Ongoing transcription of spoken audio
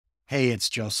Hey, it's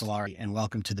Joe Solari, and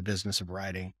welcome to the Business of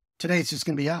Writing. Today, it's just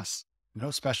going to be us.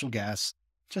 No special guests,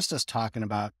 just us talking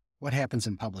about what happens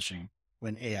in publishing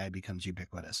when AI becomes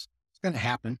ubiquitous. It's going to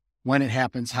happen. When it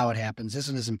happens, how it happens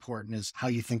isn't as important as how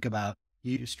you think about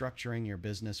you structuring your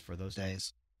business for those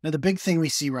days. Now, the big thing we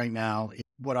see right now,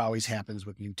 what always happens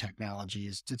with new technology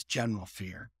is it's general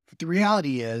fear. But the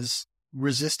reality is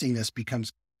resisting this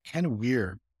becomes kind of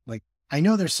weird. Like, I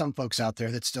know there's some folks out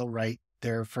there that still write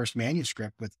their first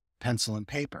manuscript with pencil and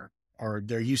paper, or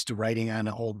they're used to writing on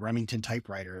an old Remington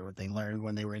typewriter, what they learned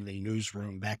when they were in the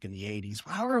newsroom back in the 80s.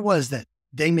 However it was that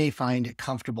they may find it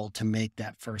comfortable to make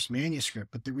that first manuscript.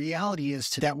 But the reality is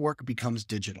that work becomes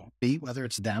digital. Whether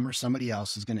it's them or somebody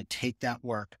else is going to take that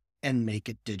work and make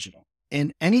it digital.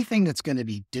 And anything that's going to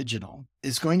be digital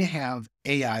is going to have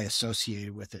AI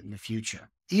associated with it in the future.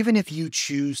 Even if you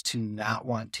choose to not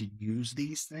want to use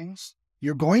these things,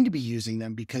 you're going to be using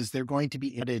them because they're going to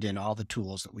be embedded in all the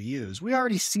tools that we use. We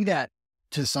already see that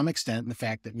to some extent in the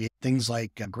fact that we have things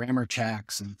like grammar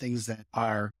checks and things that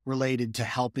are related to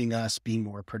helping us be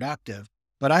more productive.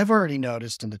 But I've already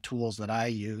noticed in the tools that I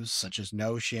use, such as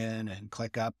Notion and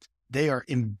ClickUp, they are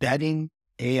embedding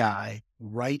AI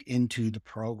right into the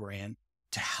program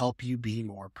to help you be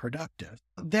more productive.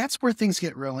 That's where things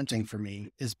get real interesting for me,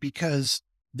 is because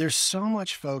there's so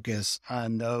much focus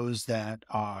on those that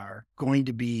are going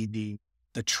to be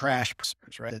the trash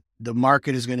pushers, right? The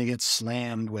market is going to get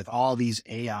slammed with all these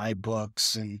AI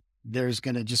books, and there's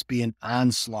going to just be an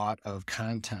onslaught of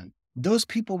content. Those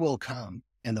people will come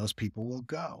and those people will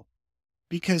go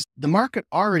because the market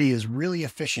already is really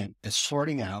efficient at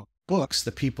sorting out books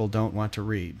that people don't want to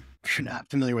read. If you're not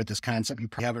familiar with this concept, you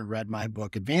probably haven't read my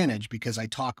book, Advantage, because I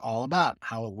talk all about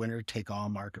how a winner-take-all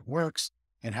market works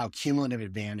and how cumulative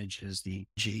advantage is the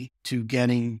G to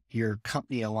getting your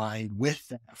company aligned with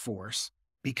that force.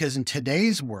 Because in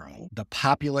today's world, the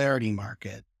popularity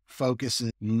market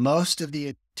focuses most of the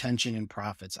attention and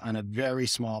profits on a very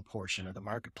small portion of the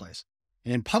marketplace.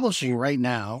 And in publishing right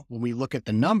now, when we look at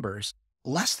the numbers,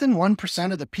 less than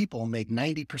 1% of the people make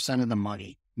 90% of the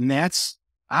money. And that's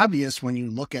obvious when you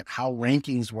look at how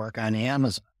rankings work on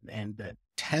Amazon and the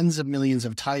tens of millions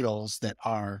of titles that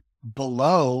are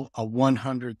below a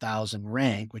 100,000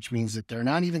 rank, which means that they're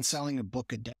not even selling a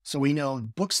book a day. So we know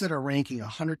books that are ranking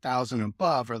 100,000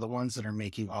 above are the ones that are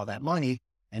making all that money.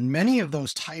 And many of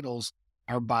those titles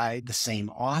are by the same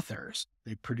authors.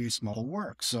 They produce multiple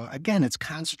works. So again, it's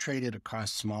concentrated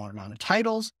across a smaller amount of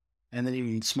titles and then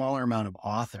even smaller amount of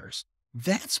authors.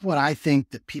 That's what I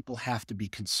think that people have to be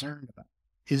concerned about,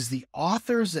 is the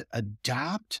authors that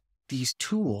adopt these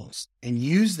tools and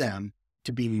use them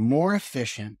to be more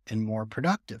efficient and more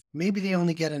productive. Maybe they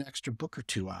only get an extra book or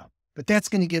two out, but that's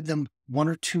going to give them one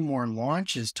or two more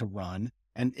launches to run.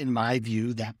 And in my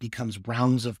view, that becomes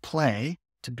rounds of play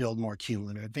to build more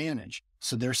cumulative advantage.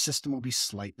 So their system will be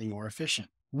slightly more efficient.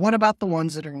 What about the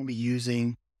ones that are going to be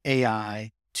using AI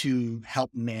to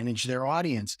help manage their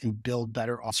audience and build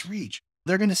better audience reach?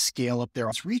 They're going to scale up their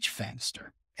audience reach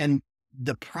faster. And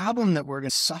the problem that we're going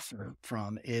to suffer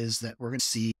from is that we're going to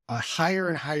see a higher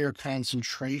and higher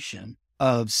concentration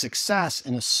of success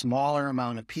in a smaller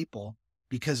amount of people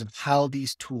because of how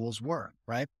these tools work,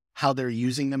 right? How they're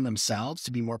using them themselves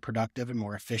to be more productive and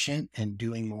more efficient and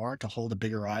doing more to hold a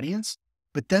bigger audience.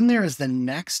 But then there is the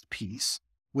next piece,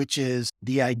 which is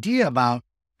the idea about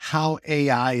how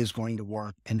AI is going to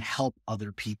work and help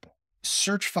other people.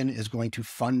 Search fund is going to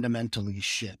fundamentally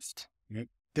shift. Right?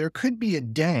 There could be a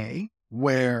day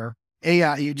where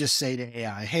AI, you just say to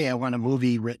AI, hey, I want a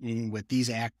movie written with these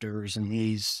actors and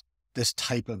this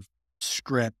type of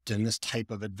script and this type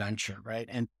of adventure, right?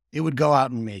 And it would go out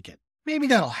and make it. Maybe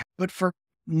that'll happen. But for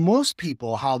most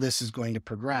people, how this is going to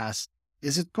progress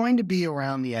is it's going to be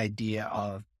around the idea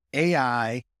of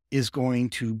AI is going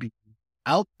to be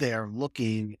out there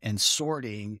looking and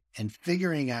sorting and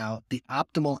figuring out the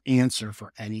optimal answer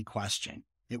for any question.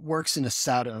 It works in a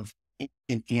set of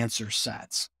answer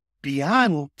sets.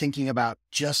 Beyond thinking about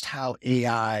just how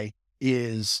AI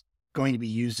is going to be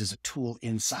used as a tool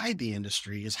inside the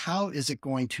industry is how is it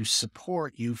going to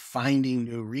support you finding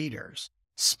new readers?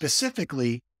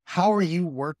 Specifically, how are you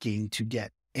working to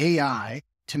get AI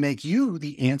to make you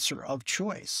the answer of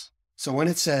choice? So when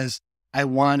it says, I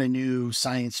want a new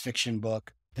science fiction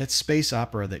book, that's space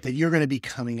opera that you're going to be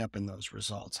coming up in those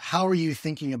results. How are you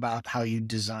thinking about how you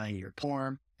design your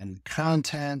platform and the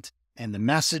content and the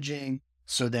messaging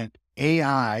so that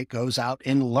AI goes out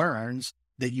and learns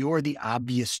that you're the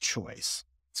obvious choice?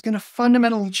 It's going to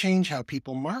fundamentally change how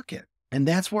people market. And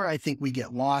that's where I think we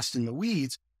get lost in the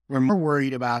weeds. We're more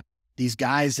worried about these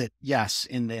guys that, yes,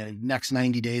 in the next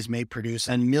 90 days may produce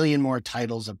a million more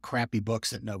titles of crappy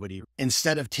books that nobody,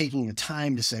 instead of taking the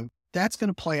time to say, that's going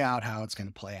to play out how it's going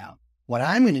to play out. What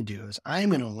I'm going to do is I'm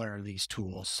going to learn these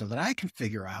tools so that I can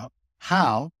figure out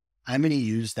how I'm going to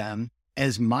use them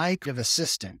as my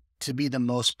assistant to be the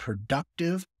most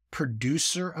productive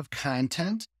producer of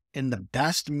content and the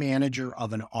best manager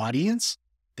of an audience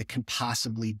that can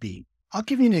possibly be. I'll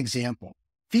give you an example.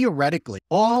 Theoretically,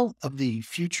 all of the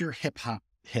future hip hop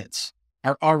hits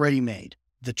are already made.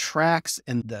 The tracks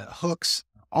and the hooks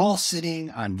are all sitting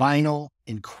on vinyl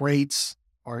in crates,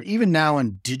 or even now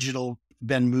on digital,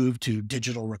 been moved to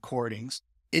digital recordings.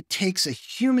 It takes a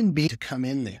human being to come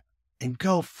in there and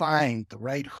go find the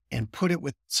right hook and put it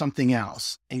with something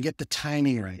else and get the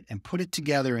timing right and put it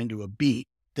together into a beat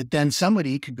that then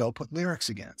somebody could go put lyrics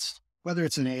against, whether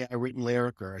it's an AI written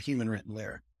lyric or a human written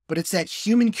lyric. But it's that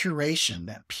human curation,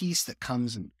 that piece that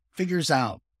comes and figures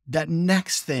out that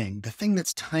next thing, the thing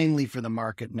that's timely for the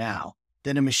market now,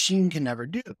 that a machine can never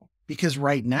do. Because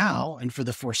right now, and for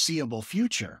the foreseeable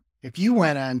future, if you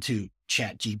went on to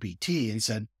ChatGPT and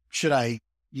said, should I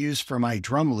use for my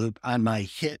drum loop on my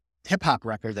hip hop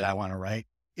record that I want to write,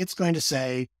 it's going to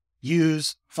say,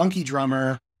 use Funky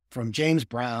Drummer from James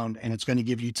Brown, and it's going to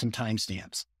give you some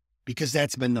timestamps because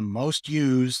that's been the most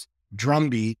used drum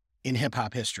beat in hip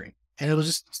hop history. And it'll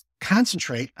just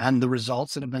concentrate on the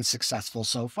results that have been successful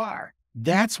so far.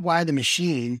 That's why the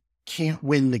machine can't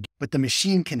win the game, but the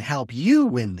machine can help you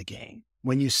win the game.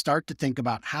 When you start to think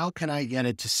about how can I get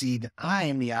it to see that I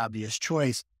am the obvious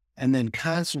choice and then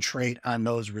concentrate on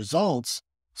those results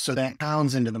so that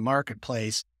pounds into the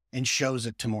marketplace and shows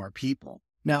it to more people.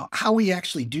 Now, how we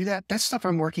actually do that, that's stuff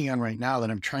I'm working on right now that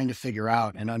I'm trying to figure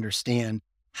out and understand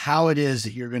how it is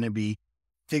that you're going to be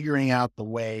figuring out the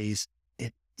ways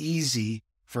it's easy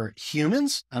for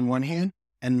humans on one hand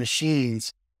and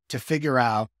machines to figure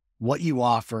out what you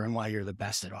offer and why you're the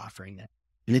best at offering it.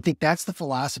 And I think that's the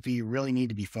philosophy you really need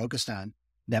to be focused on,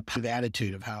 that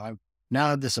attitude of how I now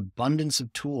have this abundance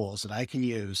of tools that I can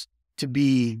use to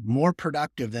be more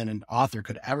productive than an author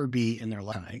could ever be in their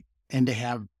life, and to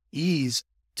have ease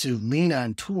to lean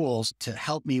on tools to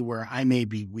help me where I may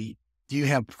be weak. Do you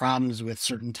have problems with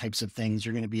certain types of things?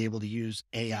 You're going to be able to use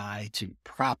AI to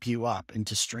prop you up and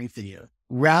to strengthen you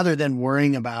rather than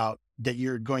worrying about that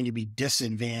you're going to be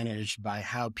disadvantaged by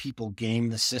how people game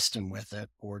the system with it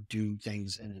or do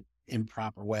things in an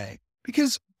improper way.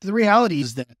 Because the reality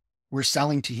is that we're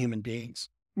selling to human beings.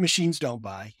 Machines don't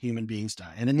buy, human beings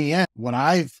die. And in the end, what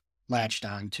I've latched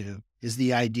on to is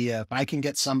the idea, if I can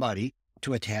get somebody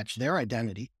to attach their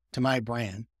identity to my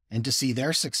brand and to see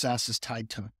their success is tied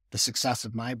to the success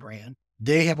of my brand,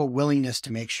 they have a willingness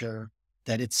to make sure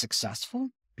that it's successful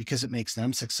because it makes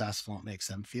them successful. It makes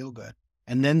them feel good.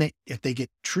 And then if they get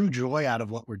true joy out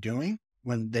of what we're doing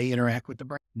when they interact with the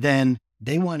brand, then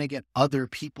they want to get other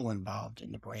people involved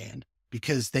in the brand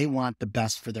because they want the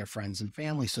best for their friends and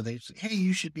family. So they say, hey,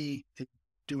 you should be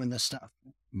doing this stuff.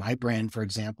 My brand, for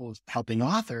example, is helping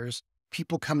authors.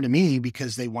 People come to me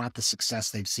because they want the success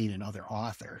they've seen in other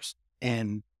authors.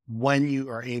 And when you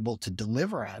are able to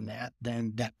deliver on that,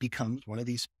 then that becomes one of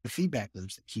these feedback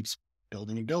loops that keeps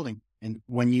building and building. And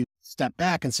when you step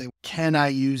back and say, can I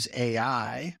use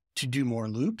AI to do more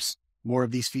loops, more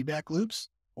of these feedback loops,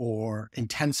 or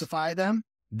intensify them?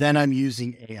 Then I'm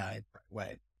using AI the right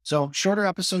way. So shorter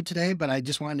episode today, but I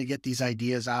just wanted to get these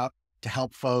ideas out to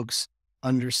help folks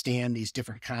understand these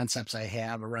different concepts I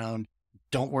have around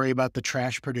don't worry about the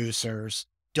trash producers.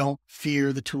 Don't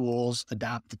fear the tools,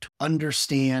 adopt the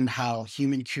understand how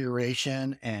human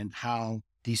curation and how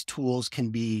these tools can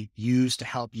be used to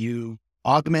help you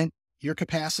augment your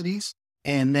capacities,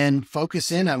 and then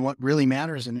focus in on what really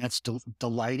matters. And that's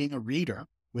delighting a reader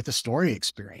with a story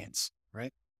experience,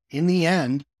 right? In the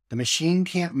end, the machine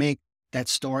can't make that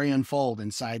story unfold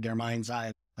inside their mind's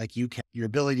eye like you can. Your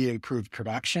ability to improve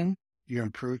production, your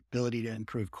ability to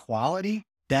improve quality,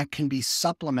 that can be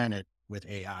supplemented with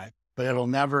AI, but it'll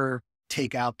never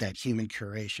take out that human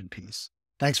curation piece.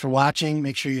 Thanks for watching.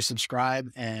 Make sure you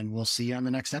subscribe, and we'll see you on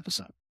the next episode.